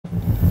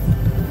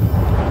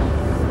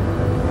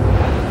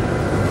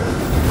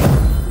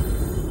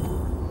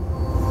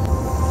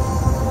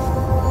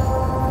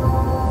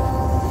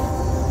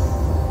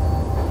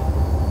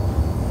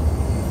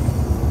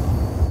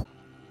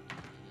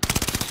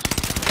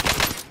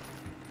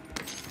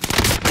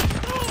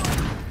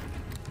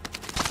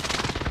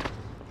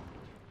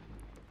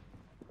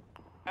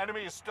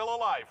Enemy is still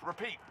alive.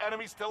 Repeat,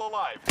 enemy still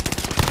alive.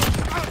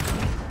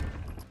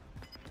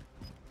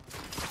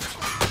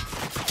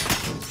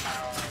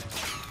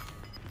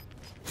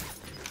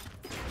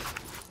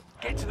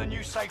 Get to the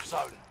new safe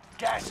zone.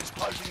 Gas is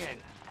closing in.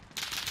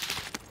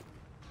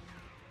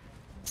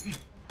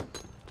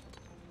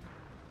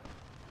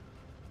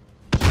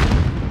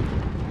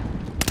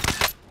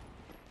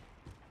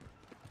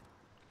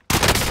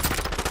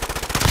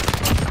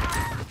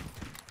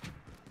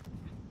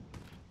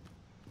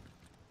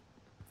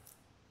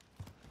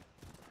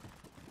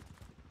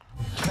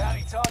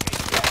 Bounty target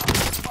is down.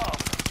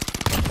 Off.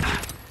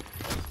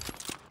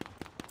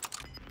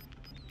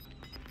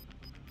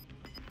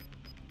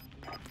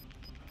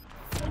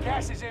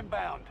 Gas is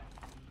inbound.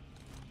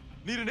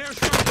 Need an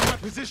airstrike in my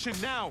position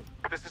now!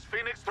 This is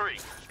Phoenix 3.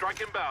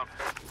 Strike inbound.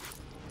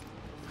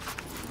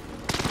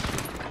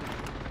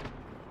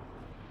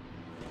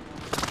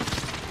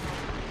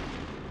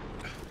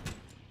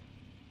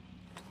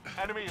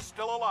 Enemy is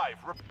still alive.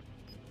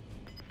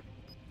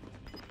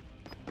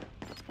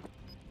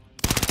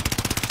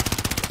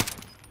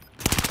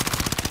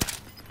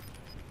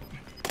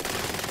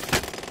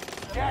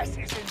 Gas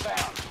is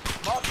inbound.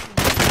 Marking.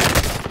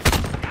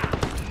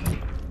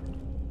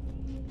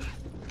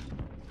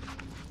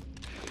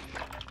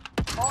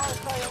 Fire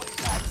sale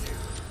is active.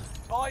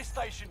 Buy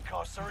station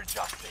costs are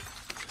adjusted.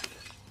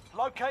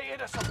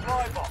 Located a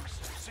supply box.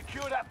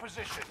 Secure that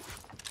position.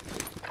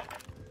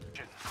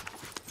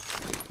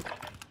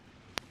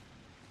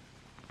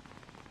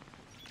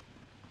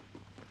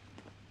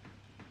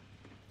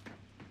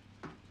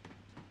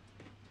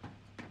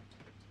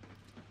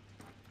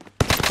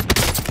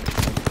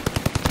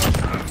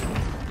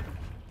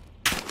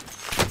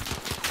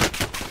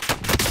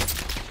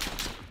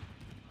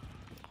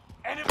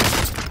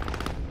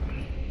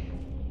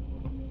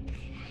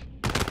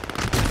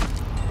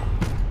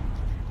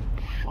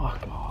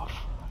 Fuck off.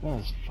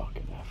 That's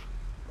fucking F.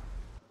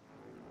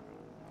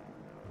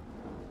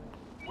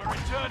 We're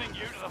returning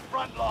you to the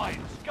front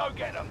lines. Go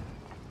get them.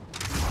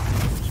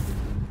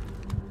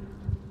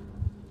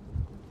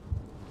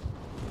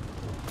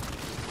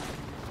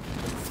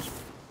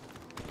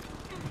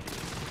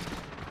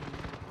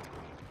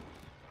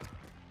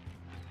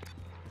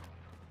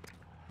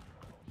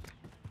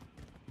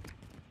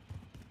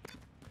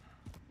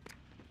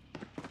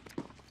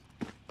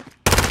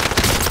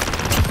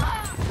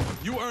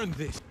 You earned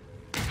this!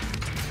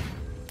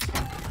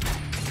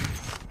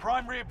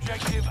 Primary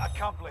objective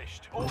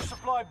accomplished. All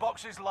supply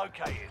boxes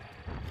located.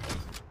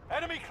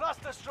 Enemy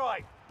cluster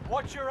strike.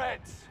 Watch your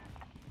heads.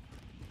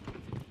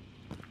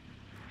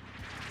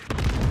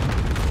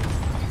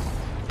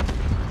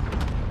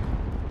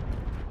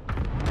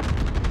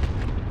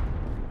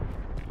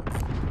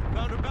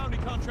 Found a bounty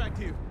contract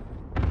here.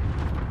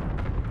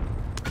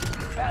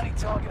 Bounty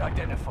target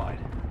identified.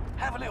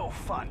 Have a little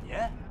fun,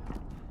 yeah?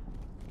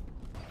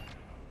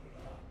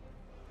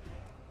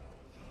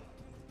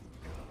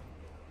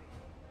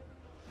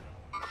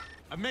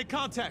 I've made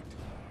contact!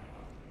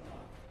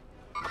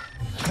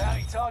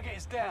 Bounty target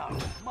is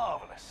down.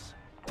 Marvelous.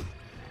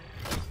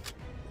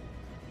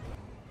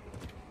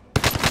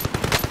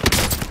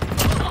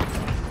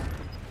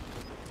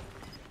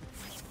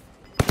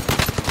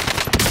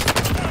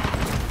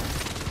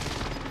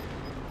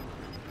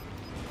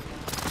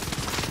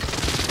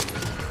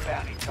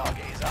 Bounty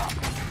target is up.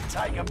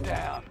 Take them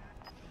down.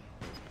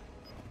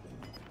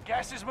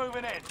 Gas is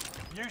moving in.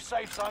 New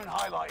safe zone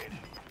highlighted.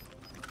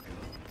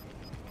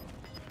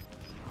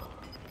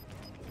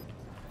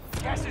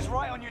 Gas is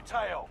right on your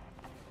tail.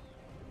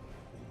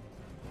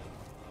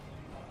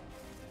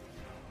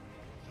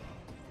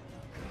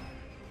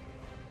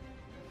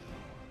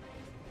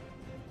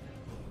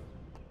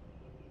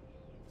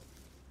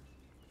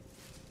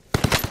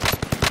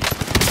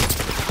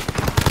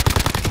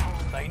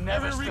 They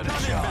never stood a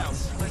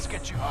chance. Let's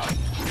get you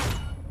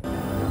home.